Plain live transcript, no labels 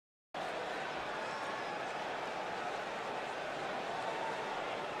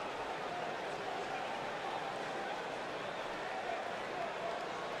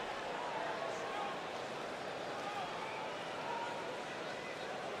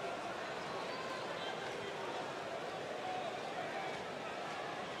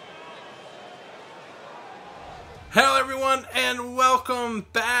Hello everyone, and welcome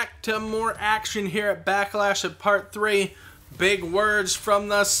back to more action here at Backlash at Part 3. Big words from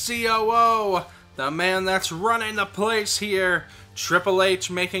the COO, the man that's running the place here. Triple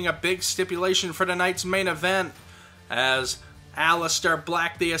H making a big stipulation for tonight's main event, as Aleister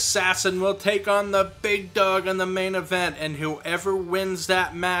Black, the Assassin, will take on the big dog in the main event, and whoever wins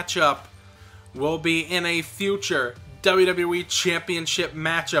that matchup will be in a future WWE Championship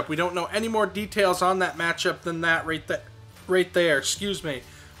matchup. We don't know any more details on that matchup than that right there, excuse me.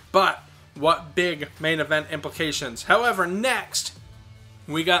 But what big main event implications. However, next,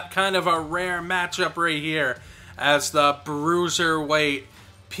 we got kind of a rare matchup right here, as the Bruiserweight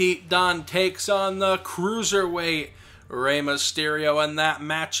Pete Dunn takes on the Cruiserweight Rey Mysterio, and that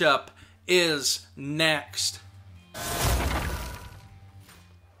matchup is next.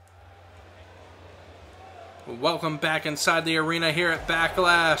 Welcome back inside the arena here at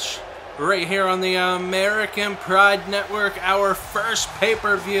Backlash, right here on the American Pride Network, our first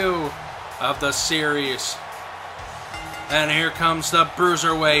pay-per-view of the series. And here comes the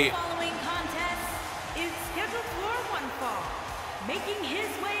Bruiserweight. The following contest is scheduled for one fall. Making his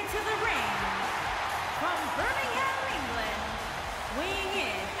way to the ring from Birmingham, England, weighing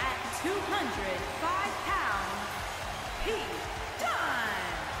in at 205 pounds, Pete Dunn.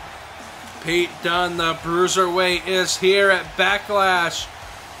 Pete Dunn, the Bruiserweight, is here at Backlash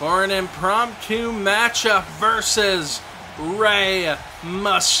for an impromptu matchup versus Rey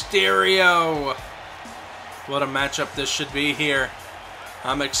Mysterio. What a matchup this should be here.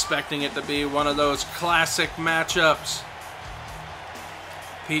 I'm expecting it to be one of those classic matchups.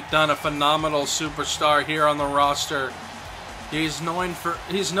 Pete Dunn, a phenomenal superstar here on the roster. He's known for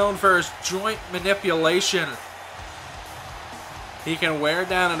his joint manipulation. He can wear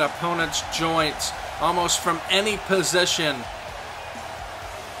down an opponent's joints almost from any position.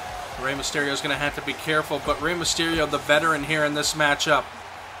 Rey Mysterio is going to have to be careful, but Rey Mysterio, the veteran here in this matchup,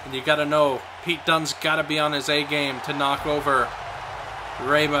 and you got to know, Pete Dunn's got to be on his A game to knock over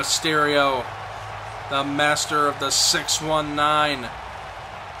Rey Mysterio, the master of the 619.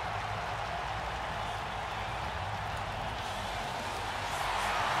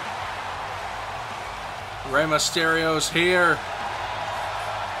 Rey Mysterio's here.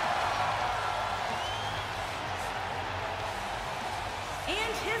 And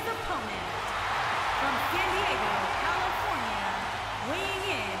his opponent from San Diego, California, weighing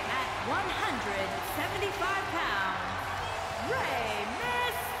in at 175 pounds, Rey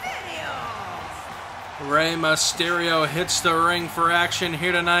Mysterio. Rey Mysterio hits the ring for action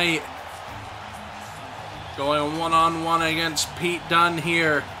here tonight. Going one-on-one against Pete Dunn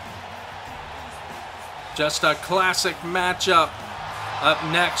here. Just a classic matchup. Up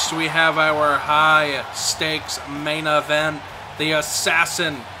next, we have our high-stakes main event. The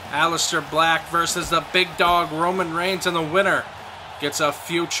Assassin, Aleister Black, versus the big dog, Roman Reigns, and the winner gets a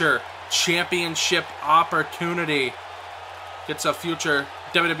future championship opportunity. Gets a future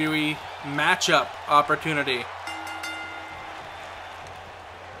WWE matchup opportunity.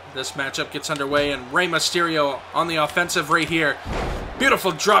 This matchup gets underway, and Rey Mysterio on the offensive right here.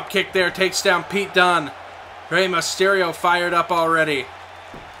 Beautiful drop kick there, takes down Pete Dunn. Rey Mysterio fired up already.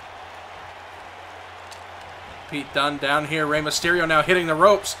 Pete Dunn down here. Rey Mysterio now hitting the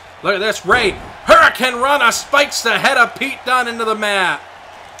ropes. Look at this. Rey, Hurricane Rana, spikes the head of Pete Dunn into the mat.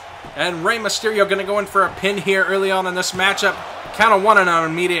 And Rey Mysterio going to go in for a pin here early on in this matchup. Count of one and an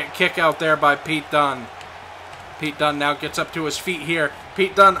immediate kick out there by Pete Dunn. Pete Dunn now gets up to his feet here.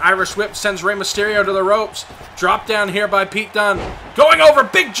 Pete Dunn, Irish whip, sends Rey Mysterio to the ropes. Drop down here by Pete Dunn. Going over,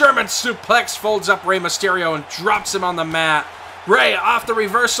 big German suplex, folds up Rey Mysterio and drops him on the mat. Rey off the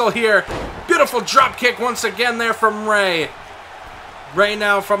reversal here. Beautiful drop kick once again there from Rey. Rey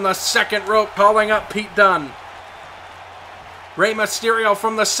now from the second rope calling up Pete Dunn. Rey Mysterio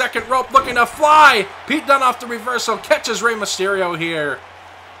from the second rope looking to fly. Pete Dunn off the reversal catches Rey Mysterio here.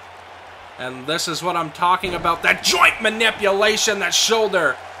 And this is what I'm talking about. That joint manipulation, that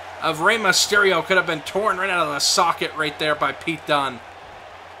shoulder of Rey Mysterio could have been torn right out of the socket right there by Pete Dunn.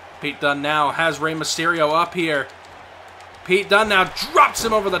 Pete Dunn now has Rey Mysterio up here. Pete Dunn now drops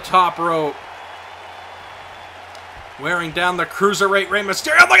him over the top rope. Wearing down the Cruiserweight Rey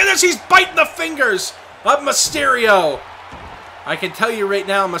Mysterio. Look at this, he's biting the fingers of Mysterio. I can tell you right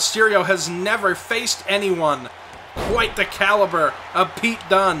now, Mysterio has never faced anyone quite the caliber of Pete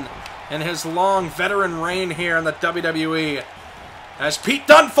Dunn in his long veteran reign here in the WWE. As Pete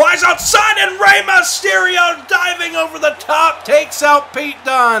Dunn flies outside and Rey Mysterio diving over the top takes out Pete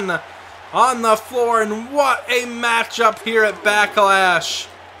Dunn on the floor. And what a matchup here at Backlash.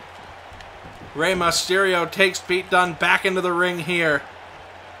 Rey Mysterio takes Pete Dunn back into the ring here.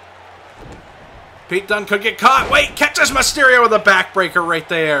 Pete Dunn could get caught. Wait, catches Mysterio with a backbreaker right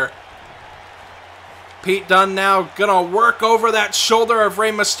there. Pete Dunn now gonna work over that shoulder of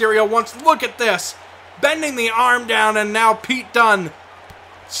Rey Mysterio once. Look at this. Bending the arm down, and now Pete Dunn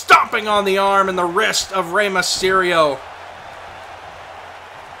stomping on the arm and the wrist of Rey Mysterio.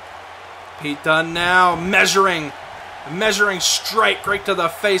 Pete Dunn now measuring strike right to the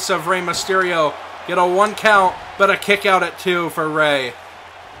face of Rey Mysterio. Get a 1 count, but a kick out at 2 for Rey.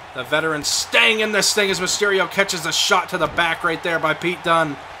 The veteran staying in this thing as Mysterio catches a shot to the back right there by Pete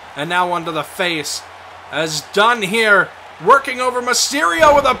Dunn. And now one to the face. As Dunn here working over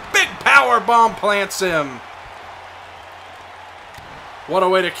Mysterio with a big power bomb plants him. What a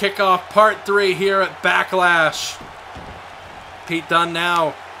way to kick off part 3 here at Backlash. Pete Dunn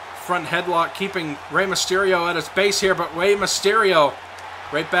now front headlock keeping Rey Mysterio at his base here, but Rey Mysterio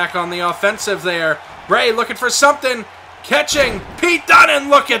right back on the offensive there. Rey looking for something. Catching Pete Dunn,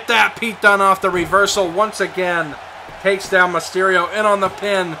 and look at that. Pete Dunn off the reversal once again. Takes down Mysterio in on the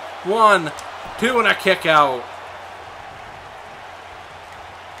pin. 1, 2, and a kick out.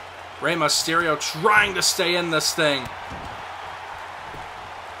 Rey Mysterio trying to stay in this thing.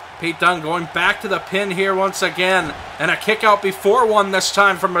 Pete Dunn going back to the pin here once again. And a kick out before one this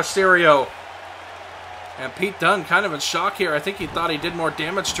time from Mysterio. And Pete Dunn kind of in shock here. I think he thought he did more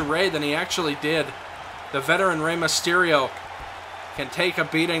damage to Rey than he actually did. The veteran Rey Mysterio can take a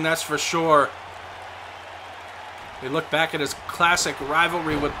beating, that's for sure. We look back at his classic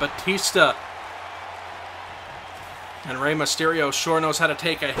rivalry with Batista. And Rey Mysterio sure knows how to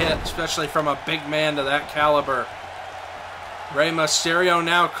take a hit, especially from a big man to that caliber. Rey Mysterio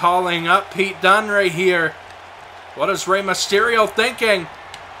now calling up Pete Dunn right here. What is Rey Mysterio thinking?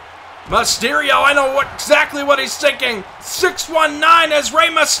 Mysterio, I know exactly what he's thinking. 619 as Rey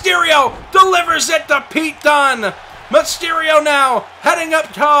Mysterio delivers it to Pete Dunn. Mysterio now heading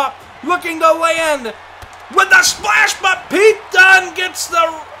up top, looking to land with the splash, but Pete Dunn gets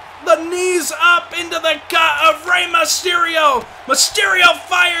the knees up into the gut of Rey Mysterio. Mysterio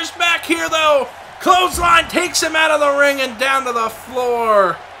fires back here though. Clothesline takes him out of the ring and down to the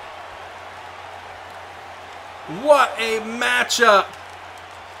floor. What a matchup.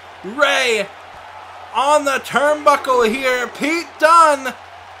 Rey on the turnbuckle here. Pete Dunn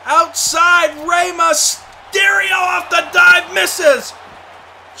outside. Rey Mysterio off the dive, misses.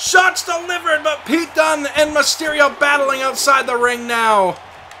 Shots delivered, but Pete Dunn and Mysterio battling outside the ring now.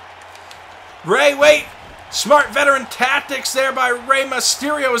 Rey, wait. Smart veteran tactics there by Rey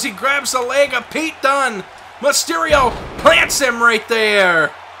Mysterio as he grabs the leg of Pete Dunn. Mysterio plants him right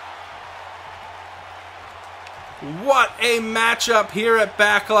there. What a matchup here at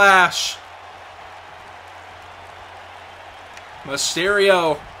Backlash.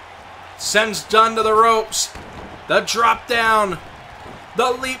 Mysterio sends Dunn to the ropes. The drop down. The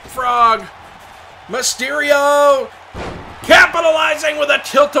leapfrog. Mysterio capitalizing with a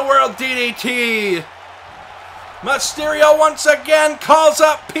tilt-a-whirl DDT. Mysterio once again calls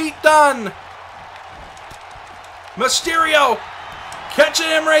up Pete Dunn. Mysterio catching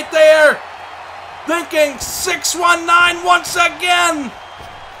him right there. Thinking 619 once again.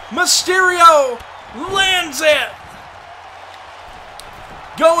 Mysterio lands it.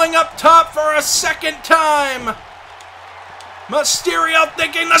 Going up top for a second time. Mysterio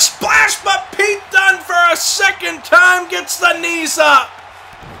thinking the splash, but Pete Dunn for a second time gets the knees up.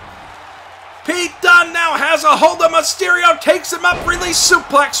 Pete Dunn now has a hold of Mysterio, takes him up, release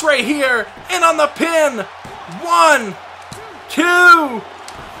suplex right here, in on the pin. 1, 2,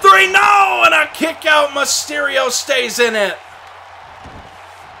 3, no, and a kick out. Mysterio stays in it.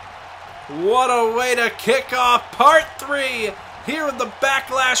 What a way to kick off part 3 here with the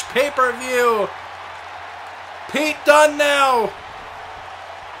Backlash pay-per-view. Pete Dunn now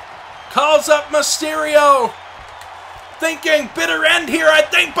calls up Mysterio. Thinking bitter end here, I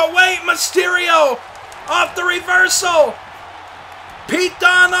think, but wait, Mysterio off the reversal. Pete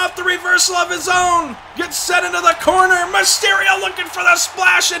Dunn off the reversal of his own. Gets set into the corner. Mysterio looking for the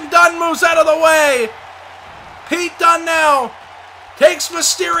splash, and Dunn moves out of the way. Pete Dunn now takes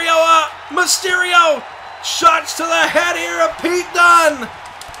Mysterio up. Mysterio shots to the head here of Pete Dunn.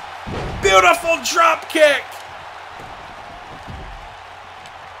 Beautiful drop kick.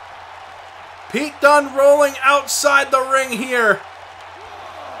 Pete Dunn rolling outside the ring here.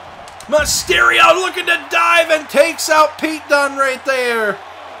 Mysterio looking to dive and takes out Pete Dunn right there.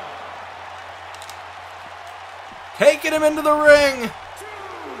 Taking him into the ring.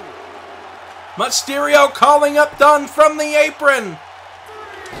 Mysterio calling up Dunn from the apron.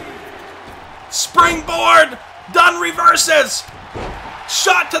 Springboard. Dunn reverses.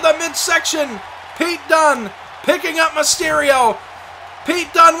 Shot to the midsection. Pete Dunn picking up Mysterio.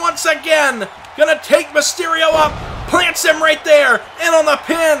 Pete Dunn once again Gonna take Mysterio up. Plants him right there. In on the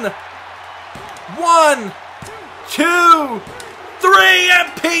pin. 1, 2, 3.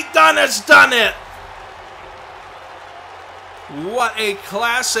 And Pete Dunn has done it. What a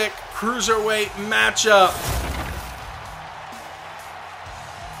classic cruiserweight matchup.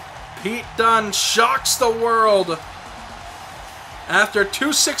 Pete Dunn shocks the world after 2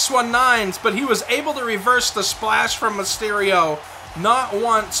 619s, but he was able to reverse the splash from Mysterio not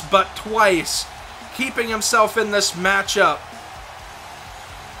once but twice, keeping himself in this matchup.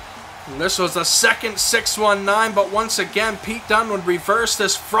 And this was the second 619, but once again Pete Dunn would reverse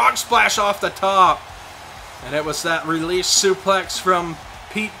this frog splash off the top. And it was that release suplex from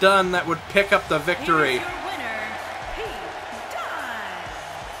Pete Dunn that would pick up the victory.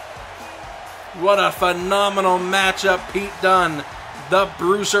 What a phenomenal matchup. Pete Dunn, the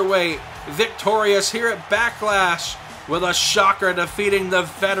Bruiserweight, victorious here at Backlash with a shocker defeating the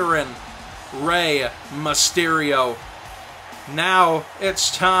veteran Rey Mysterio. Now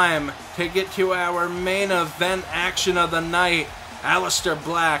it's time to get to our main event action of the night. Aleister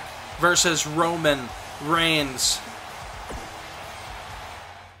Black versus Roman Reigns.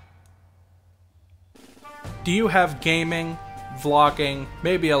 Do you have gaming, vlogging,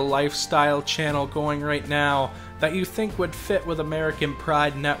 maybe a lifestyle channel going right now that you think would fit with American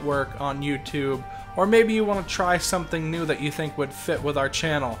Pride Network on YouTube? Or maybe you want to try something new that you think would fit with our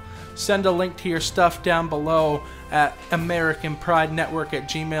channel? Send a link to your stuff down below at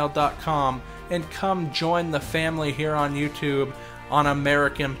AmericanPrideNetwork@gmail.com and come join the family here on YouTube on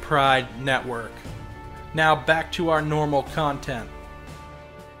American Pride Network. Now back to our normal content.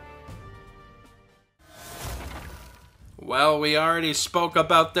 Well, we already spoke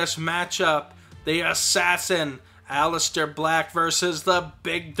about this matchup. The Assassin, Aleister Black versus the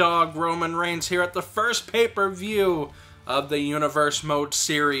Big Dog Roman Reigns here at the first pay-per-view of the Universe Mode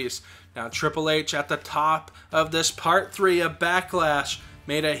series. Now, Triple H at the top of this Part 3 of Backlash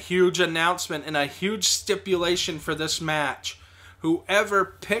made a huge announcement and a huge stipulation for this match. Whoever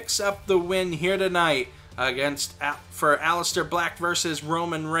picks up the win here tonight for Aleister Black versus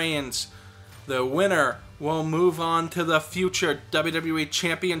Roman Reigns, the winner will move on to the future WWE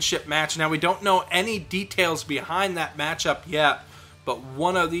Championship match. Now, we don't know any details behind that matchup yet, but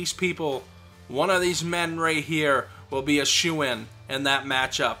one of these people, one of these men right here, will be a shoo-in in that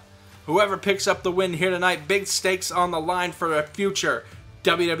matchup. Whoever picks up the win here tonight, big stakes on the line for a future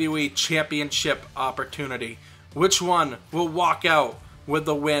WWE Championship opportunity. Which one will walk out with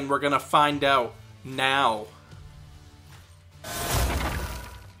the win? We're going to find out now.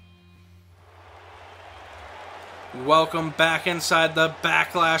 Welcome back inside the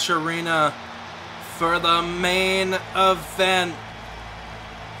Backlash Arena for the main event.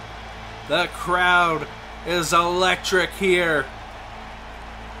 The crowd is electric here.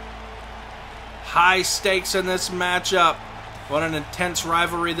 High stakes in this matchup. What an intense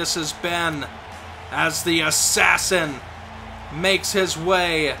rivalry this has been as the Assassin makes his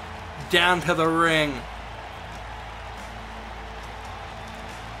way down to the ring.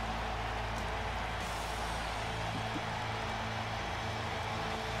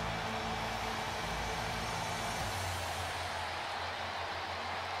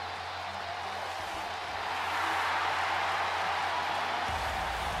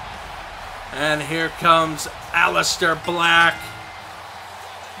 And here comes Aleister Black.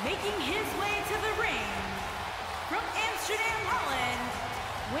 Making his way to the ring from Amsterdam, Holland,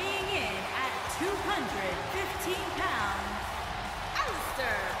 weighing in at 215 pounds,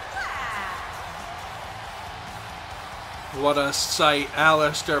 Aleister Black. What a sight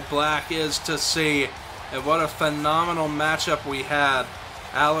Aleister Black is to see. And what a phenomenal matchup we had.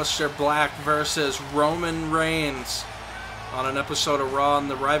 Aleister Black versus Roman Reigns on an episode of Raw,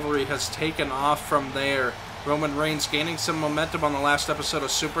 and the rivalry has taken off from there. Roman Reigns gaining some momentum on the last episode of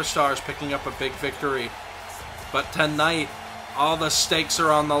Superstars, picking up a big victory. But tonight, all the stakes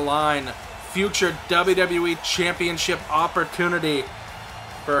are on the line. Future WWE Championship opportunity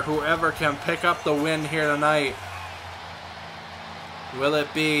for whoever can pick up the win here tonight. Will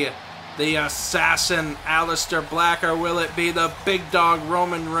it be the Assassin Aleister Black, or will it be the Big Dog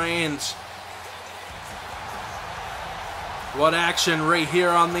Roman Reigns? What action right here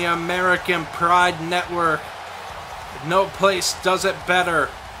on the American Pride Network. No place does it better.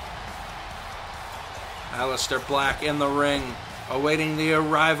 Aleister Black in the ring, awaiting the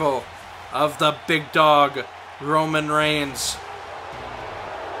arrival of the Big Dog, Roman Reigns.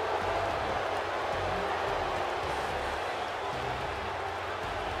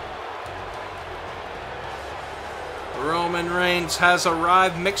 Roman Reigns has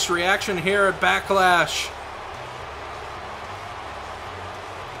arrived. Mixed reaction here at Backlash.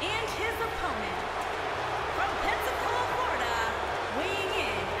 And his opponent,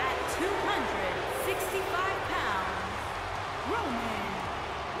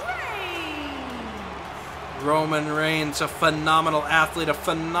 Roman Reigns, a phenomenal athlete, a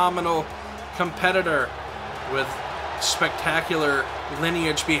phenomenal competitor with spectacular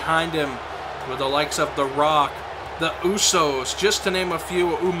lineage behind him, with the likes of The Rock, the Usos, just to name a few,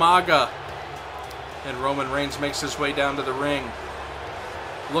 Umaga. And Roman Reigns makes his way down to the ring,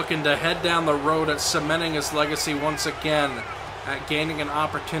 looking to head down the road at cementing his legacy once again, at gaining an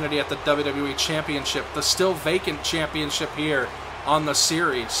opportunity at the WWE Championship, the still vacant championship here on the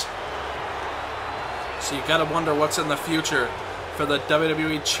series. So you gotta wonder what's in the future for the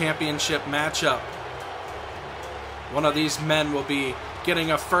WWE Championship matchup. One of these men will be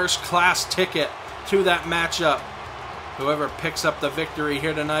getting a first-class ticket to that matchup. Whoever picks up the victory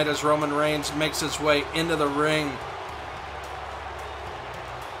here tonight as Roman Reigns makes his way into the ring.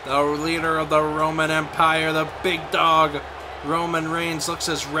 The leader of the Roman Empire, the big dog, Roman Reigns, looks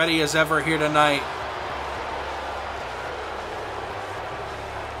as ready as ever here tonight.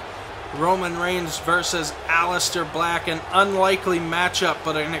 Roman Reigns versus Aleister Black, an unlikely matchup,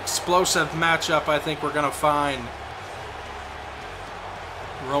 but an explosive matchup I think we're going to find.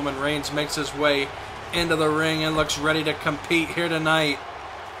 Roman Reigns makes his way into the ring and looks ready to compete here tonight.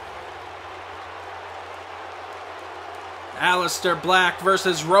 Aleister Black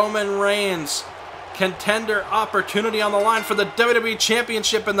versus Roman Reigns. Contender opportunity on the line for the WWE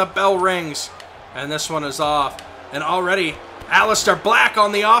Championship, and the bell rings. And this one is off. And already Aleister Black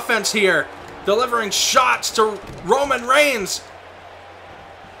on the offense here, delivering shots to Roman Reigns.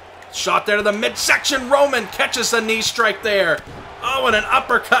 Shot there to the midsection. Roman catches the knee strike there. Oh, and an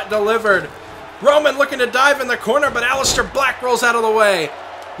uppercut delivered. Roman looking to dive in the corner, but Aleister Black rolls out of the way.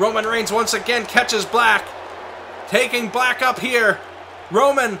 Roman Reigns once again catches Black, taking Black up here.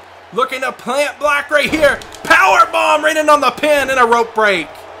 Roman looking to plant Black right here. Powerbomb right in on the pin and a rope break.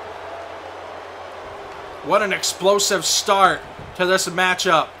 What an explosive start to this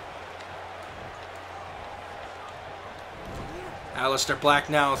matchup. Aleister Black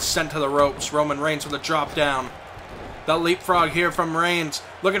now sent to the ropes. Roman Reigns with a drop down. The leapfrog here from Reigns,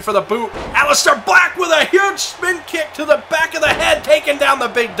 looking for the boot. Aleister Black with a huge spin kick to the back of the head, taking down the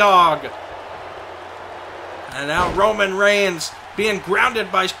big dog. And now Roman Reigns being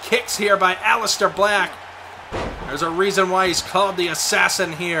grounded by kicks here by Aleister Black. There's a reason why he's called the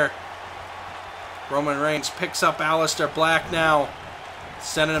Assassin here. Roman Reigns picks up Aleister Black now,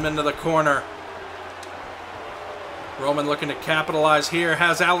 sending him into the corner. Roman looking to capitalize here,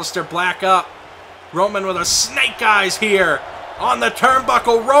 has Aleister Black up. Roman with a snake eyes here on the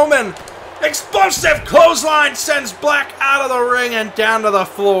turnbuckle. Roman, explosive clothesline, sends Black out of the ring and down to the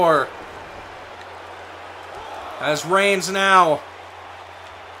floor. As Reigns now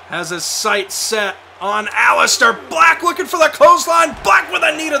has his sights set on Aleister Black, looking for the clothesline. Black with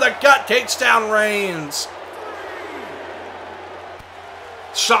a knee to the gut takes down Reigns.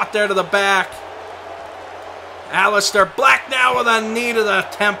 Shot there to the back. Aleister Black now with a knee to the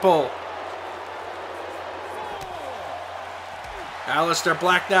temple. Aleister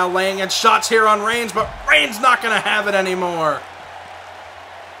Black now laying in shots here on Reigns, but Reigns not going to have it anymore.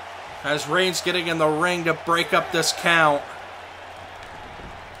 As Reigns getting in the ring to break up this count.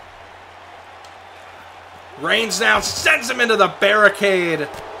 Reigns now sends him into the barricade.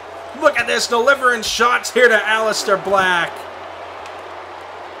 Look at this, delivering shots here to Aleister Black.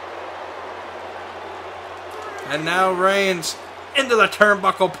 And now Reigns into the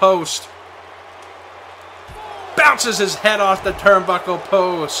turnbuckle post. Bounces his head off the turnbuckle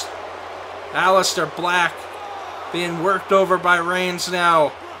post. Aleister Black being worked over by Reigns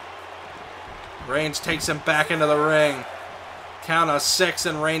now. Reigns takes him back into the ring. Count of 6,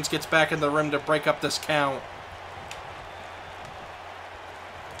 and Reigns gets back in the ring to break up this count.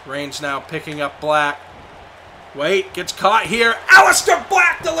 Reigns now picking up Black. Wait, gets caught here. Aleister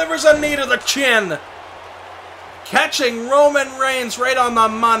Black delivers a knee to the chin, catching Roman Reigns right on the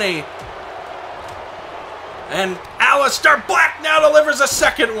money. And Aleister Black now delivers a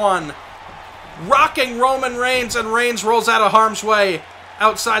second one, rocking Roman Reigns, and Reigns rolls out of harm's way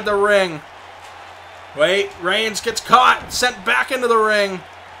outside the ring. Wait, Reigns gets caught, sent back into the ring.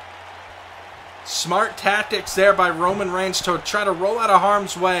 Smart tactics there by Roman Reigns to try to roll out of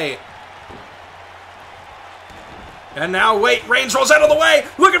harm's way. And now, wait, Reigns rolls out of the way,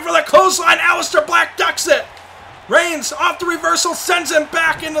 looking for the clothesline. Aleister Black ducks it. Reigns, off the reversal, sends him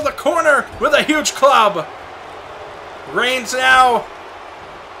back into the corner with a huge club. Reigns now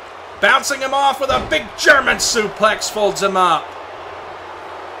bouncing him off with a big German suplex, folds him up.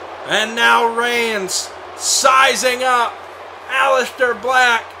 And now Reigns sizing up Aleister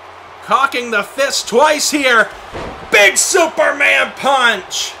Black, cocking the fist twice here. Big Superman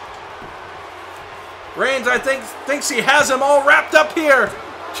punch. Reigns, I think, thinks he has him all wrapped up here.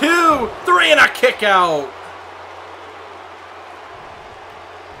 2, 3, and a kick out.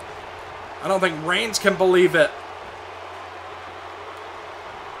 I don't think Reigns can believe it.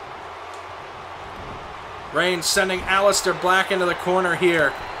 Reigns sending Aleister Black into the corner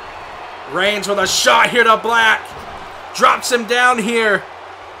here. Reigns with a shot here to Black. Drops him down here.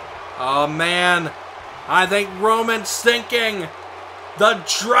 Oh, man. I think Roman's thinking. The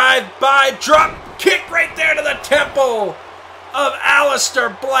drive-by drop kick right there to the temple of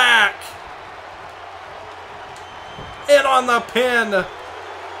Aleister Black. In on the pin.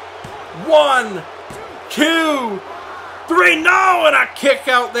 1, 2, 3. No, and a kick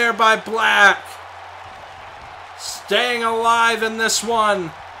out there by Black. Staying alive in this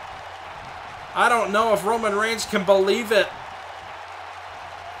one. I don't know if Roman Reigns can believe it.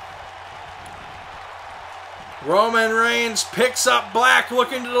 Roman Reigns picks up Black,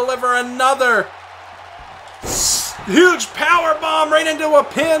 looking to deliver another huge power bomb right into a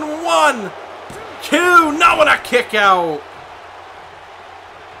pin. 1, 2, no, and a kick out.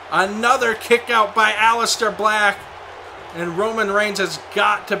 Another kick out by Aleister Black. And Roman Reigns has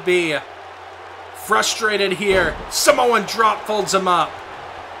got to be frustrated here. Samoan drop folds him up.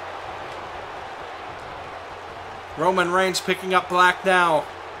 Roman Reigns picking up Black now.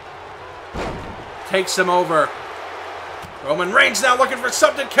 Takes him over. Roman Reigns now looking for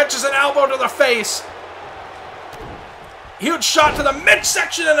something. Catches an elbow to the face. Huge shot to the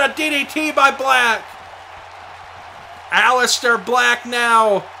midsection and a DDT by Black. Aleister Black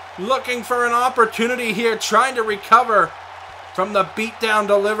now looking for an opportunity here. Trying to recover from the beatdown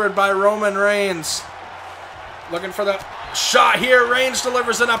delivered by Roman Reigns. Looking for the shot here. Reigns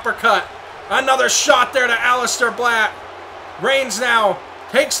delivers an uppercut. Another shot there to Aleister Black. Reigns now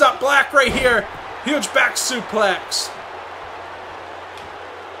takes up Black right here. Huge back suplex.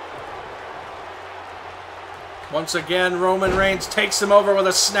 Once again, Roman Reigns takes him over with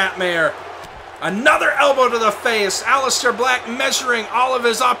a snapmare. Another elbow to the face. Aleister Black measuring all of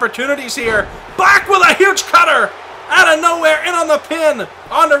his opportunities here. Black with a huge cutter. Out of nowhere, in on the pin.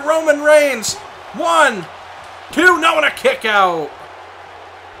 Onto Roman Reigns. 1, 2, no, and a kick out.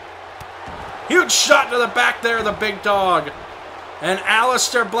 Huge shot to the back there, the big dog. And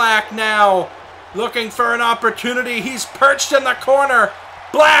Aleister Black now looking for an opportunity. He's perched in the corner.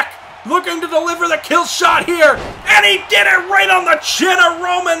 Black looking to deliver the kill shot here. And he did it right on the chin of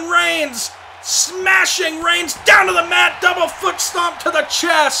Roman Reigns. Smashing Reigns down to the mat. Double foot stomp to the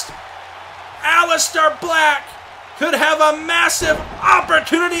chest. Aleister Black could have a massive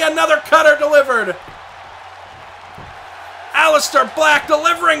opportunity. Another cutter delivered. Aleister Black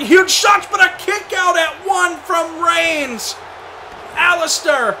delivering huge shots, but a kick out at 1 from Reigns.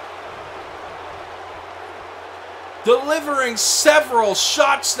 Aleister delivering several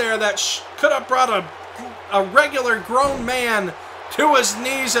shots there that could have brought a regular grown man to his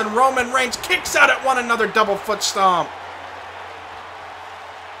knees, and Roman Reigns kicks out at 1, another double foot stomp.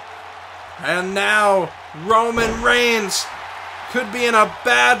 And now Roman Reigns could be in a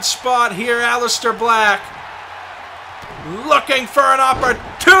bad spot here. Aleister Black looking for an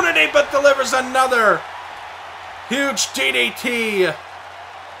opportunity, but delivers another huge DDT.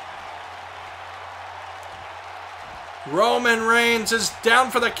 Roman Reigns is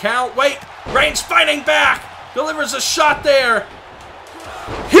down for the count. Wait, Reigns fighting back. Delivers a shot there.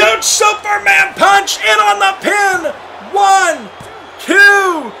 Huge Superman punch in on the pin. 1,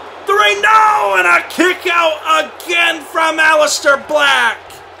 2, 3, no, and a kick out again from Aleister Black.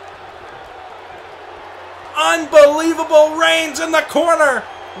 Unbelievable. Reigns in the corner.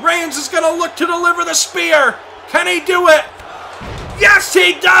 Reigns is going to look to deliver the spear. Can he do it? Yes,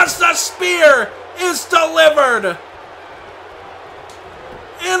 he does. The spear is delivered.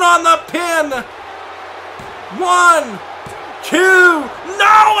 In on the pin. 1, 2,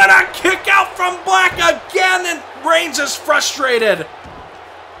 no, and a kick out from Black again, and Reigns is frustrated.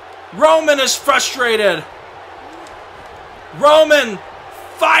 Roman is frustrated. Roman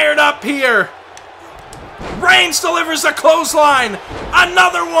fired up here. Reigns delivers a clothesline.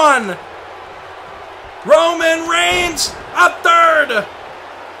 Another one. Roman Reigns, a third.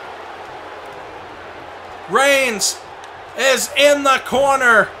 Reigns is in the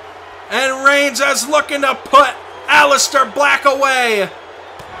corner. And Reigns is looking to put Aleister Black away.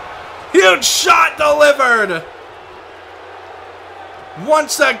 Huge shot delivered.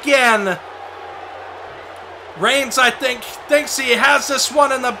 Once again, Reigns, I think, thinks he has this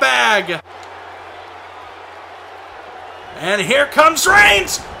one in the bag. And here comes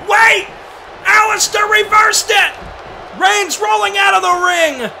Reigns. Wait! Aleister reversed it. Reigns rolling out of the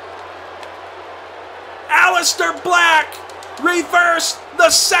ring. Aleister Black reversed the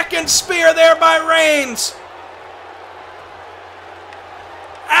second spear there by Reigns.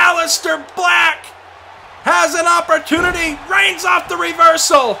 Aleister Black has an opportunity. Reigns off the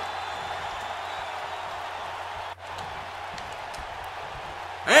reversal.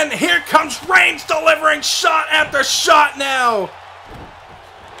 And here comes Reigns delivering shot after shot now.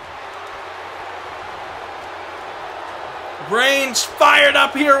 Reigns fired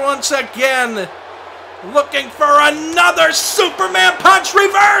up here once again. Looking for another Superman punch.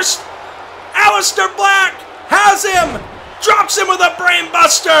 Reversed. Aleister Black has him. Drops him with a brain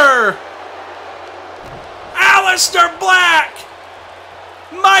buster. Aleister Black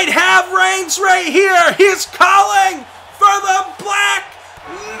might have Reigns right here. He's calling for the Black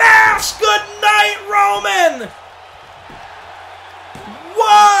Mask. Good night, Roman.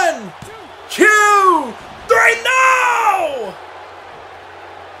 1, 2, 3. No!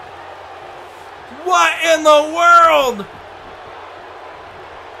 What in the world?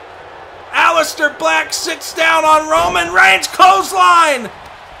 Aleister Black sits down on Roman Reigns. Clothesline.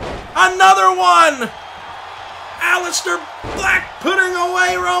 Another one. Aleister Black putting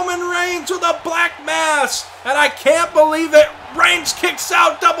away Roman Reigns with a black mass. And I can't believe it. Reigns kicks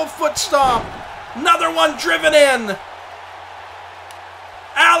out, double foot stomp. Another one driven in.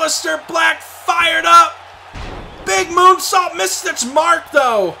 Aleister Black fired up. Big moonsault missed its mark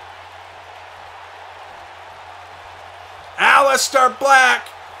though. Aleister Black.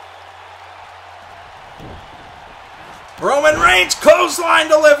 Roman Reigns clothesline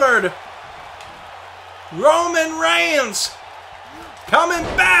delivered. Roman Reigns coming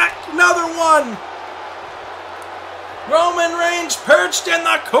back. Another one. Roman Reigns perched in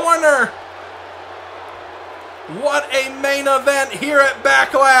the corner. What a main event here at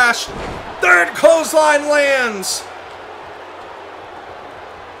Backlash. Third clothesline lands.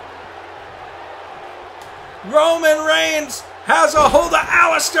 Roman Reigns has a hold of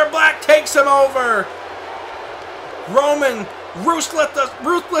Aleister Black, takes him over. Roman,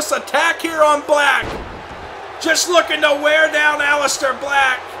 ruthless attack here on Black. Just looking to wear down Aleister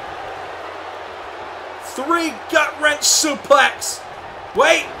Black. 3 gut-wrench suplex.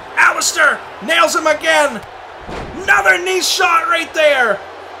 Wait, Aleister nails him again. Another knee shot right there.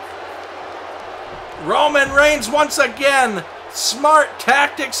 Roman Reigns once again. Smart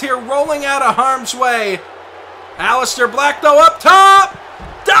tactics here, rolling out of harm's way. Aleister Black though up top.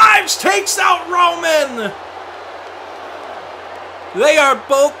 Dives, takes out Roman. They are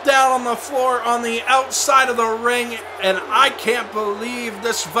both down on the floor on the outside of the ring, and I can't believe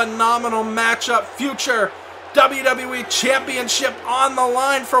this phenomenal matchup. Future WWE Championship on the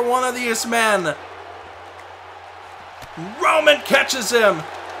line for one of these men. Roman catches him.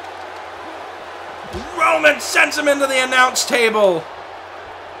 Roman sends him into the announce table.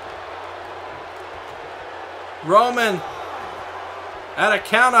 Roman, at a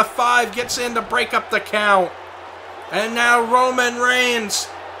count of 5, gets in to break up the count. And now Roman Reigns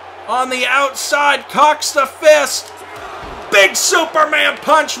on the outside cocks the fist. Big Superman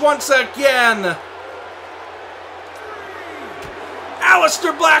punch once again.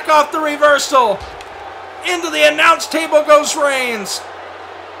 Aleister Black off the reversal. Into the announce table goes Reigns.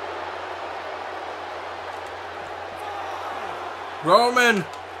 Roman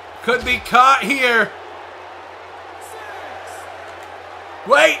could be caught here.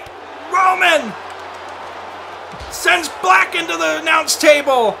 Wait, Roman sends Black into the announce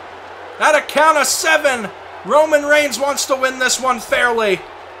table. At a count of 7, Roman Reigns wants to win this one fairly.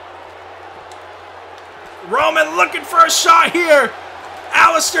 Roman looking for a shot here.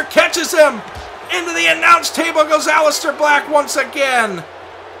 Aleister catches him. Into the announce table goes Aleister Black once again.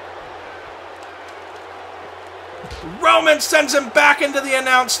 Roman sends him back into the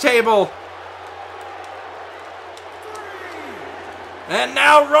announce table. And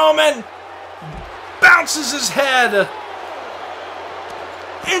now Roman bounces his head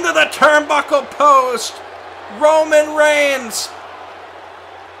into the turnbuckle post. Roman Reigns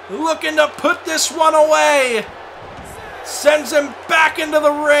looking to put this one away. Sends him back into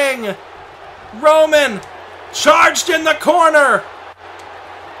the ring. Roman charged in the corner.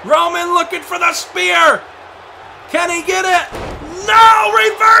 Roman looking for the spear. Can he get it? No!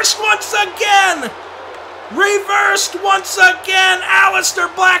 Reversed once again! Reversed once again!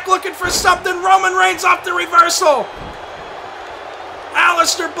 Aleister Black looking for something. Roman Reigns off the reversal.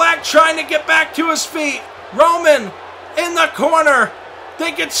 Aleister Black trying to get back to his feet. Roman in the corner.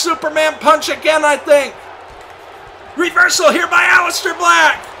 Think it's Superman punch again, I think. Reversal here by Aleister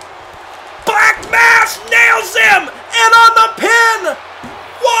Black. Black Mass nails him! And on the pin!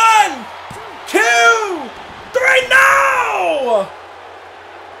 1, 2, 3, no!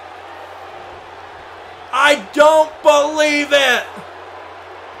 I don't believe it.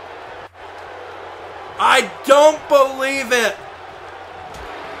 I don't believe it.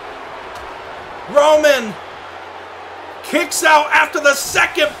 Roman kicks out after the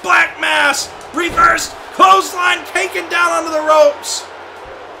second Black Mass. Reversed clothesline taken down onto the ropes.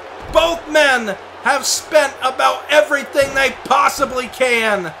 Both men have spent about everything they possibly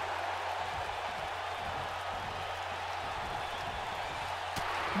can.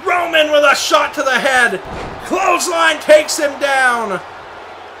 Roman with a shot to the head. Clothesline takes him down.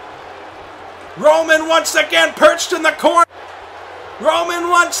 Roman once again perched in the corner. Roman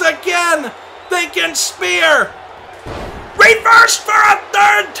once again thinking spear. Reversed for a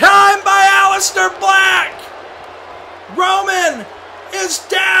third time by Aleister Black. Roman is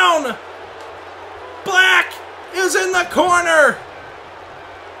down. Black is in the corner.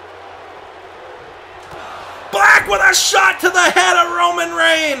 Black with a shot to the head of Roman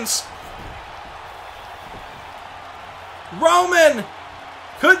Reigns. Roman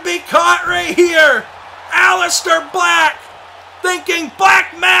could be caught right here. Aleister Black thinking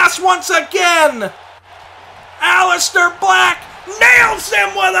Black Mass once again. Aleister Black nails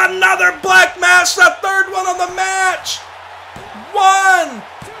him with another Black Mass, the third one of the match. 1,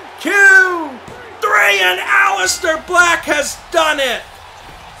 2, 3, and Aleister Black has done it.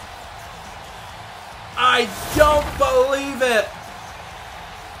 I don't believe it.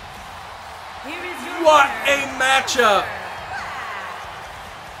 What a matchup.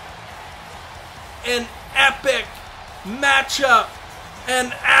 An epic matchup.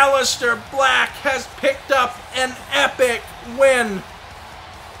 And Aleister Black has picked up an epic win.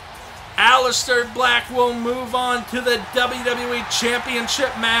 Aleister Black will move on to the WWE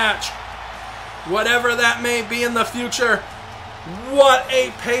Championship match. Whatever that may be in the future. What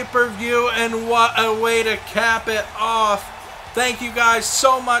a pay-per-view and what a way to cap it off. Thank you guys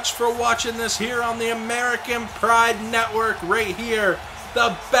so much for watching this here on the American Pride Network right here.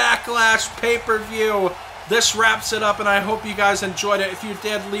 The Backlash pay-per-view. This wraps it up, and I hope you guys enjoyed it. If you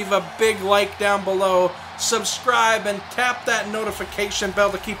did, leave a big like down below. Subscribe and tap that notification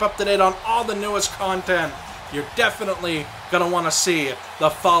bell to keep up to date on all the newest content. You're definitely going to want to see the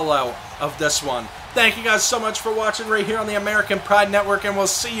fallout of this one. Thank you guys so much for watching right here on the American Pride Network, and we'll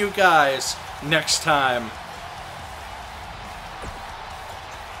see you guys next time.